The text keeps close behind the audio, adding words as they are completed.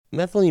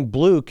Methylene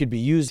Blue could be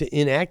used to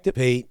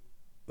inactivate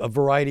a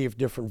variety of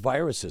different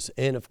viruses.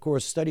 And of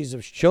course, studies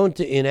have shown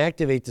to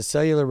inactivate the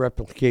cellular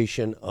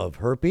replication of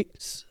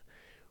herpes,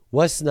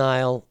 West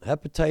Nile,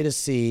 hepatitis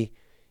C,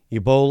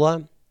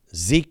 Ebola,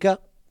 Zika,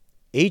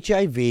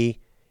 HIV,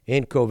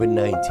 and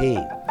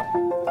COVID-19.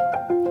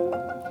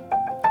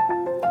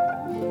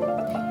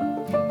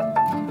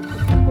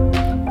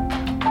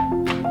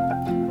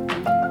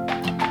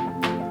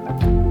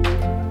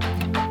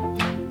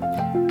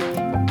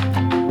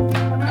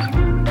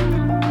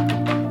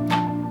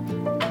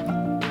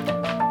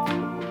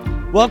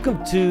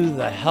 Welcome to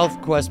the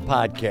Health Quest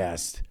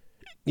podcast,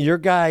 your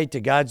guide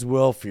to God's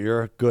will for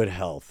your good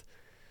health.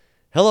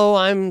 Hello,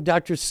 I'm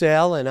Dr.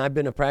 Sal, and I've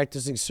been a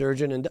practicing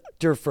surgeon and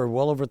doctor for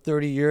well over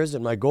 30 years,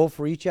 and my goal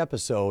for each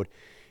episode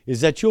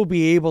is that you'll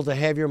be able to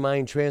have your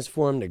mind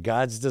transformed to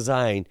God's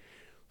design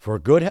for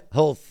good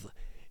health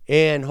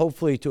and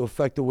hopefully to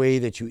affect the way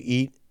that you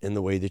eat and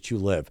the way that you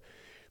live.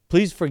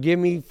 Please forgive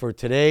me for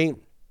today.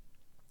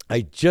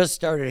 I just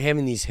started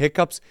having these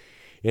hiccups,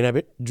 and I've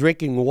been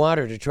drinking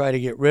water to try to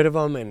get rid of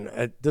them. And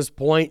at this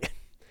point,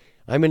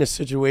 I'm in a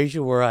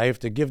situation where I have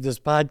to give this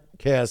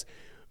podcast,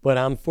 but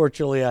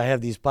unfortunately, I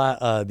have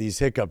these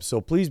hiccups.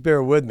 So please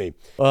bear with me.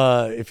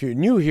 If you're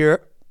new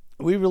here,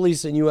 we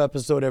release a new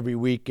episode every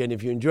week. And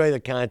if you enjoy the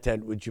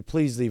content, would you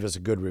please leave us a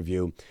good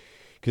review?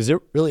 Because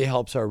it really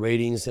helps our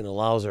ratings and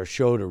allows our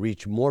show to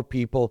reach more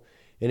people.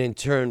 And in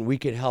turn, we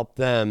can help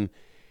them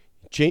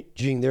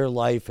changing their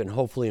life and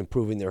hopefully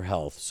improving their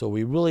health. So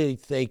we really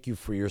thank you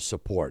for your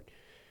support.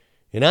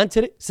 And on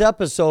today's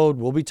episode,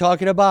 we'll be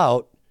talking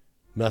about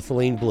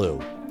Methylene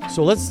Blue.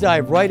 So let's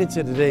dive right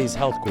into today's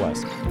Health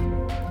Quest.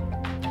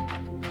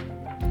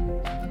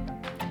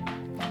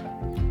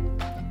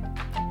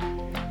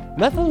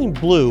 Methylene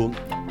Blue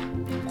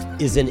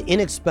is an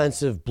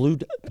inexpensive blue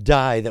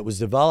dye that was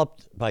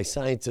developed by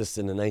scientists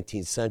in the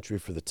 19th century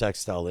for the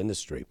textile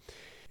industry.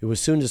 It was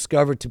soon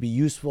discovered to be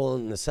useful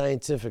in the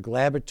scientific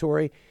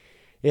laboratory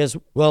as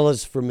well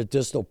as for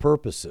medicinal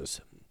purposes.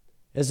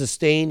 As a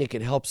stain, it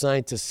can help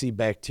scientists see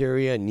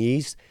bacteria and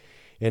yeast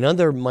and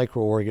other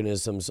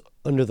microorganisms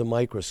under the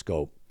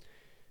microscope,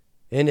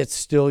 and it's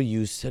still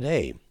used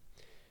today.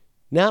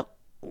 Now,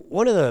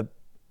 one of the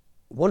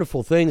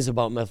wonderful things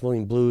about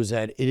methylene blue is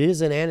that it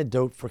is an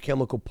antidote for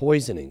chemical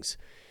poisonings.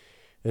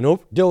 An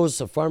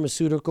overdose of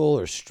pharmaceutical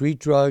or street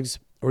drugs,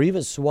 or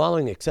even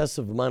swallowing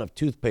excessive amount of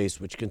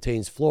toothpaste which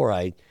contains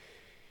fluoride.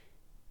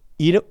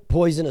 Eat a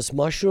poisonous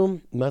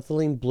mushroom,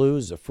 methylene blue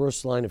is the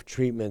first line of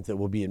treatment that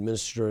will be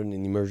administered in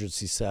an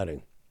emergency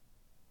setting.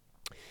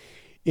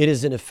 It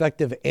is an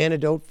effective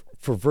antidote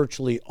for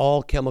virtually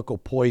all chemical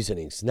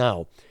poisonings.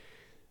 Now,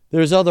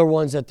 there's other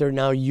ones that they're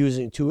now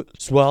using too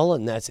as well,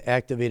 and that's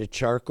activated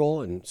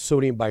charcoal and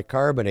sodium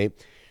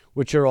bicarbonate,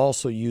 which are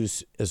also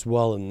used as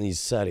well in these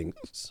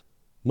settings.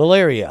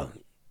 Malaria,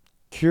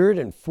 cured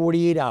in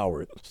 48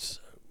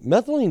 hours.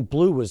 Methylene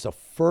blue was the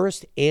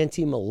first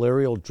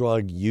anti-malarial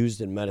drug used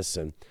in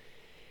medicine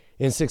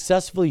and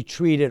successfully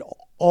treated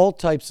all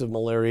types of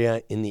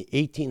malaria in the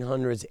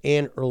 1800s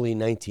and early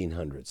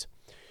 1900s.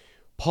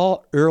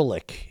 Paul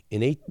Ehrlich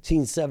in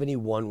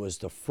 1871 was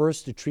the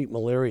first to treat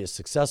malaria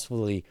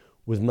successfully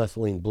with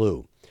methylene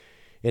blue.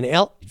 And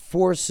Allied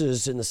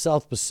forces in the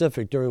South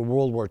Pacific during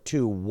World War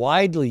II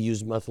widely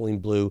used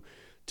methylene blue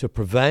to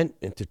prevent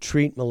and to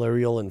treat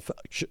malarial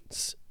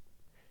infections.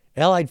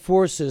 Allied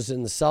forces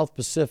in the South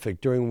Pacific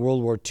during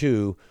World War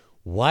II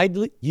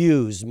widely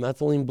used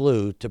methylene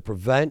blue to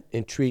prevent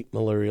and treat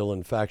malarial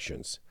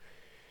infections.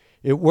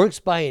 It works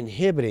by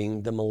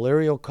inhibiting the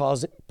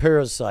malarial-causing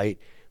parasite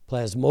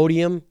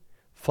Plasmodium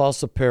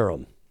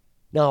falciparum.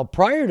 Now,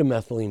 prior to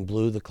methylene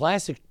blue, the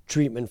classic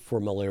treatment for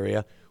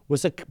malaria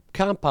was a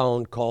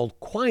compound called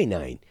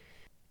quinine,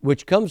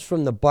 which comes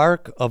from the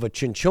bark of a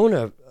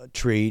cinchona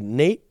tree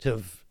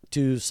native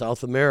to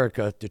South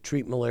America to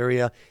treat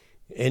malaria.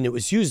 And it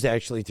was used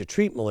actually to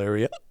treat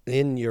malaria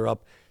in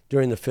Europe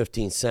during the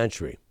 15th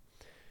century.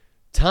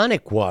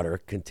 Tonic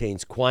water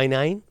contains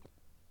quinine,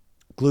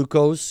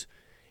 glucose,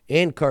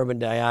 and carbon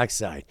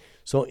dioxide.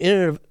 So in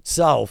and of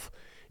itself,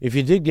 if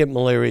you did get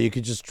malaria, you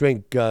could just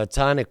drink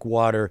tonic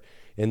water,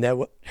 and that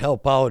would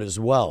help out as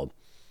well.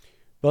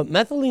 But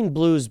methylene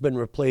blue has been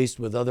replaced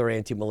with other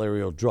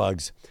antimalarial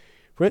drugs.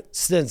 For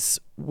instance,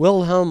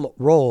 Wilhelm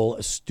Rohl,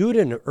 a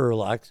student of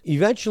Ehrlich,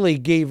 eventually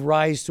gave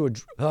rise to a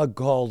drug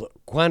called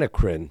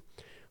quinacrine,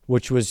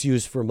 which was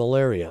used for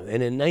malaria.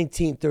 And in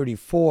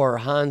 1934,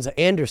 Hans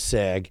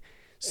Andersag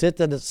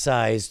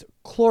synthesized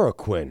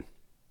chloroquine,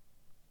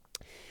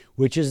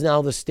 which is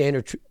now the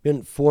standard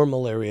treatment for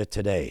malaria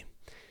today.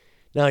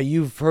 Now,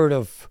 you've heard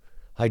of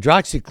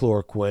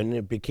hydroxychloroquine.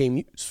 It became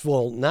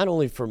useful not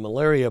only for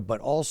malaria, but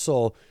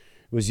also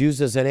was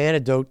used as an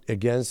antidote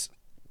against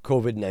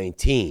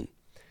COVID-19.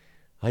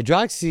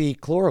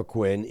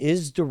 Hydroxychloroquine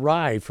is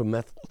derived from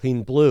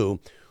methylene blue,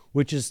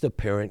 which is the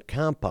parent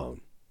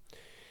compound.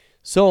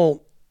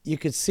 So you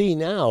could see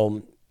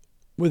now,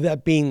 with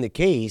that being the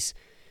case,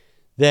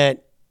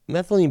 that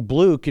methylene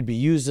blue could be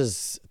used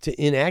to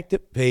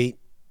inactivate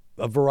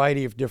a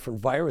variety of different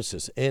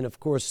viruses. And of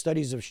course,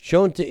 studies have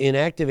shown to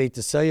inactivate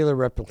the cellular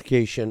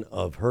replication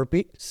of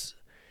herpes,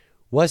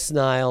 West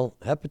Nile,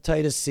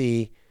 hepatitis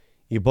C,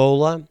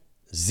 Ebola,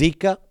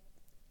 Zika,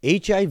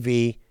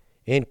 HIV,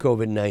 and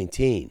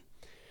COVID-19.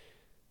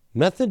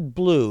 Methylene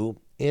Blue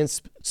and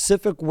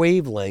specific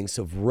wavelengths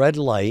of red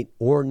light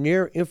or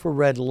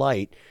near-infrared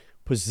light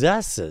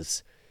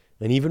possesses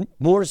an even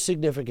more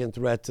significant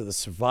threat to the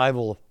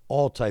survival of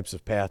all types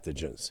of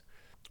pathogens.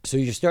 So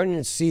you're starting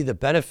to see the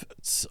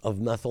benefits of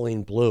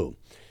Methylene Blue.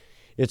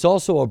 It's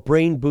also a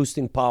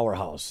brain-boosting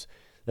powerhouse.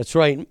 That's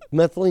right,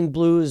 Methylene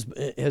Blue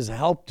has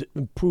helped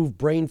improve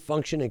brain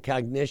function and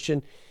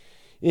cognition.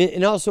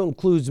 It also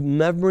includes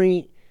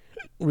memory,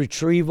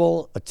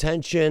 retrieval,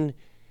 attention,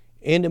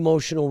 and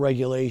emotional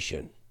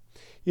regulation.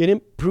 It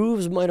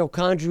improves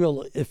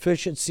mitochondrial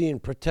efficiency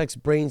and protects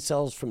brain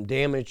cells from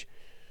damage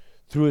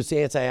through its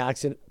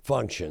antioxidant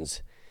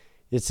functions.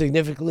 It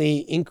significantly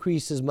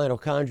increases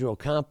mitochondrial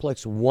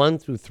complex 1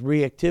 through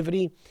 3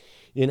 activity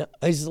in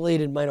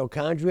isolated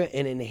mitochondria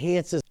and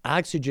enhances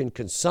oxygen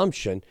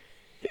consumption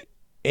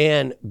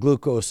and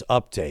glucose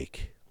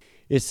uptake.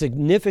 It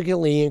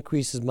significantly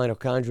increases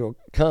mitochondrial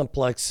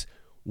complex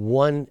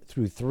 1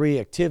 through 3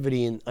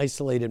 activity in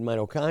isolated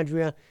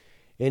mitochondria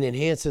and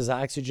enhances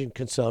oxygen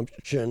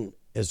consumption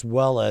as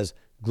well as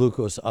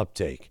glucose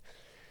uptake.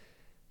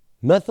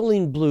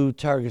 Methylene Blue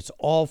targets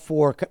all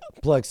 4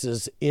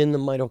 complexes in the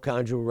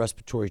mitochondrial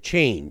respiratory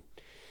chain.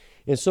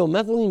 And so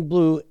Methylene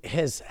Blue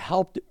has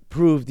helped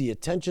improve the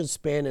attention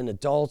span in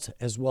adults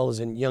as well as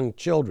in young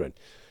children.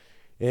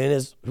 And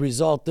as a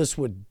result, this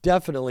would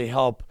definitely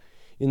help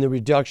in the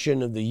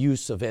reduction of the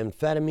use of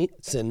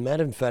amphetamines and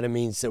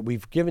methamphetamines that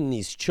we've given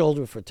these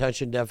children for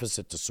attention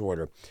deficit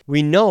disorder.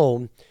 We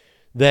know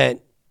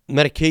that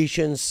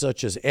medications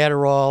such as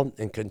Adderall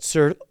and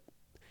Concert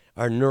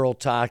are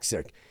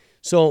neurotoxic.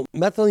 So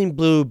Methylene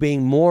Blue,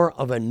 being more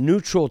of a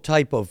neutral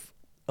type of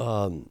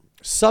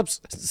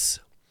substance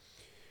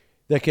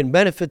that can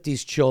benefit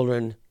these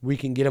children, we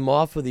can get them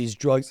off of these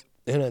drugs.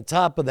 And on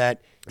top of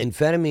that,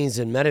 amphetamines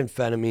and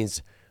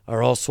methamphetamines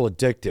are also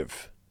addictive.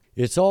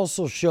 It's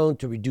also shown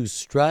to reduce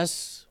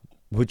stress,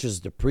 which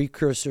is the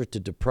precursor to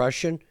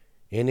depression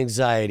and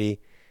anxiety,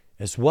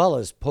 as well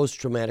as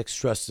post-traumatic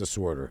stress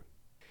disorder.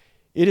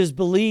 It is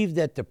believed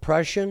that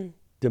depression,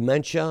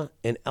 dementia,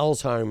 and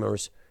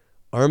Alzheimer's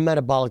are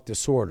metabolic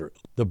disorders.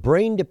 The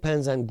brain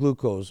depends on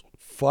glucose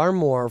far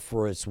more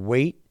for its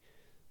weight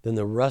than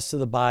the rest of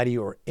the body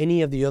or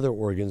any of the other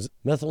organs.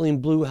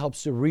 Methylene Blue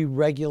helps to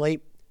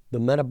re-regulate the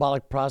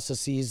metabolic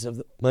processes of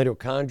the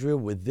mitochondria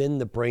within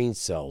the brain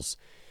cells.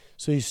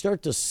 So you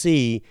start to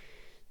see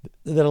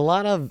that a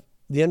lot of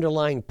the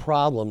underlying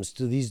problems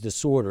to these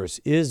disorders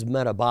is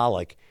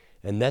metabolic,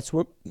 and that's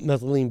where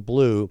Methylene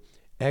Blue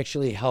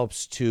actually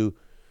helps to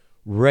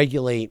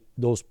regulate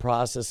those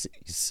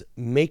processes,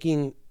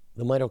 making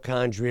the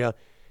mitochondria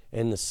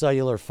and the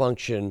cellular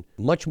function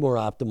much more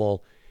optimal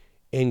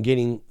and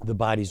getting the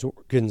body's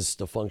organs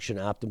to function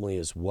optimally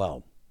as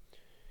well.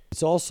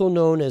 It's also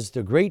known as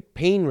the great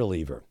pain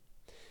reliever.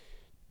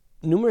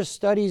 Numerous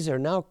studies are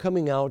now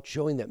coming out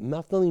showing that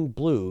Methylene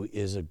Blue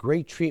is a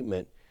great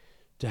treatment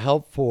to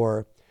help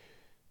for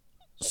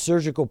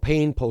surgical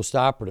pain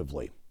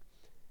postoperatively.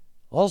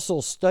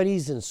 Also,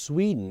 studies in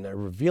Sweden are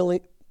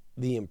revealing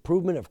the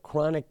improvement of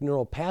chronic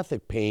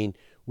neuropathic pain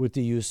with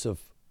the use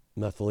of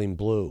Methylene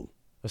Blue.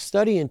 A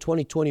study in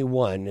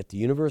 2021 at the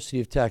University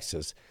of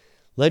Texas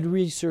led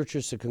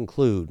researchers to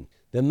conclude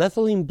that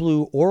Methylene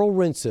Blue oral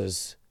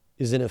rinses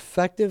is an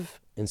effective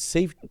and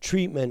safe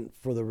treatment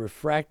for the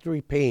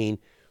refractory pain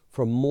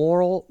from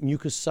moral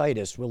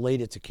mucositis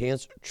related to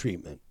cancer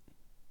treatment.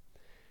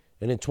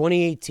 And in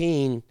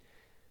 2018,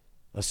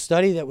 a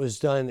study that was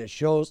done that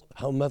shows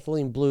how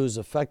Methylene Blue is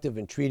effective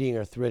in treating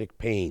arthritic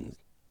pain.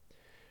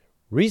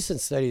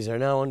 Recent studies are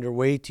now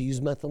underway to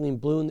use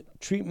Methylene Blue in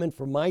treatment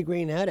for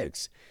migraine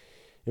headaches.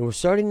 And we're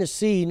starting to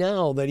see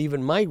now that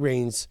even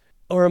migraines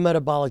are a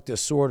metabolic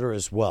disorder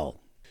as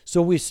well.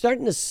 So we're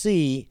starting to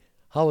see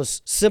how a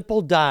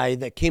simple dye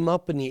that came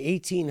up in the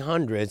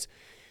 1800s,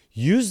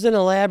 used in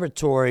a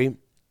laboratory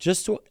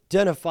just to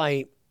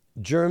identify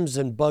germs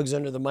and bugs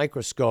under the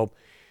microscope,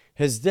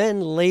 has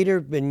then later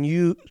been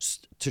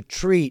used to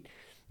treat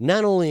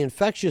not only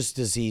infectious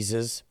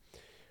diseases,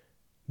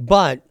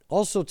 but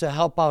also to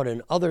help out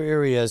in other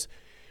areas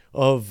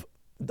of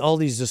all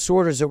these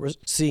disorders that we're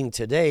seeing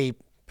today,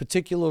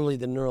 particularly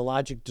the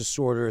neurologic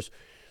disorders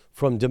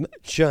from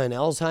dementia and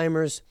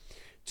Alzheimer's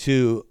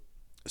to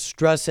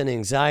stress and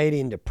anxiety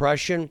and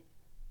depression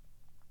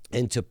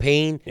and to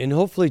pain, and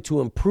hopefully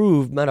to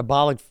improve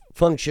metabolic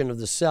function of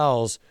the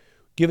cells,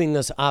 giving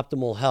us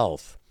optimal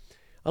health.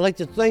 I'd like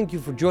to thank you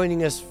for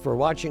joining us for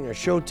watching our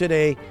show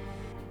today.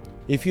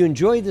 If you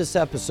enjoyed this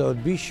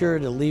episode, be sure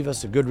to leave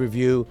us a good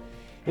review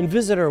and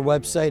visit our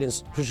website and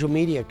social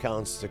media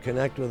accounts to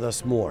connect with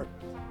us more.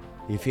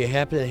 If you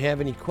happen to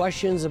have any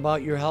questions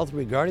about your health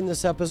regarding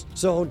this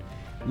episode,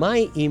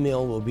 my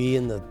email will be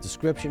in the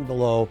description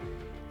below,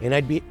 and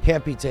I'd be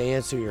happy to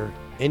answer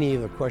any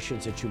of the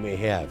questions that you may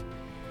have.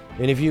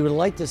 And if you would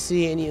like to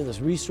see any of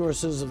the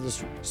resources of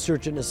this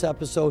research in this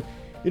episode,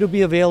 it'll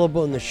be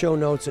available in the show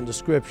notes and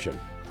description.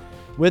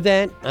 With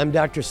that, I'm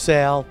Dr.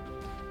 Sal.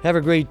 Have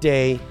a great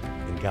day,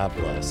 and God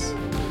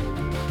bless.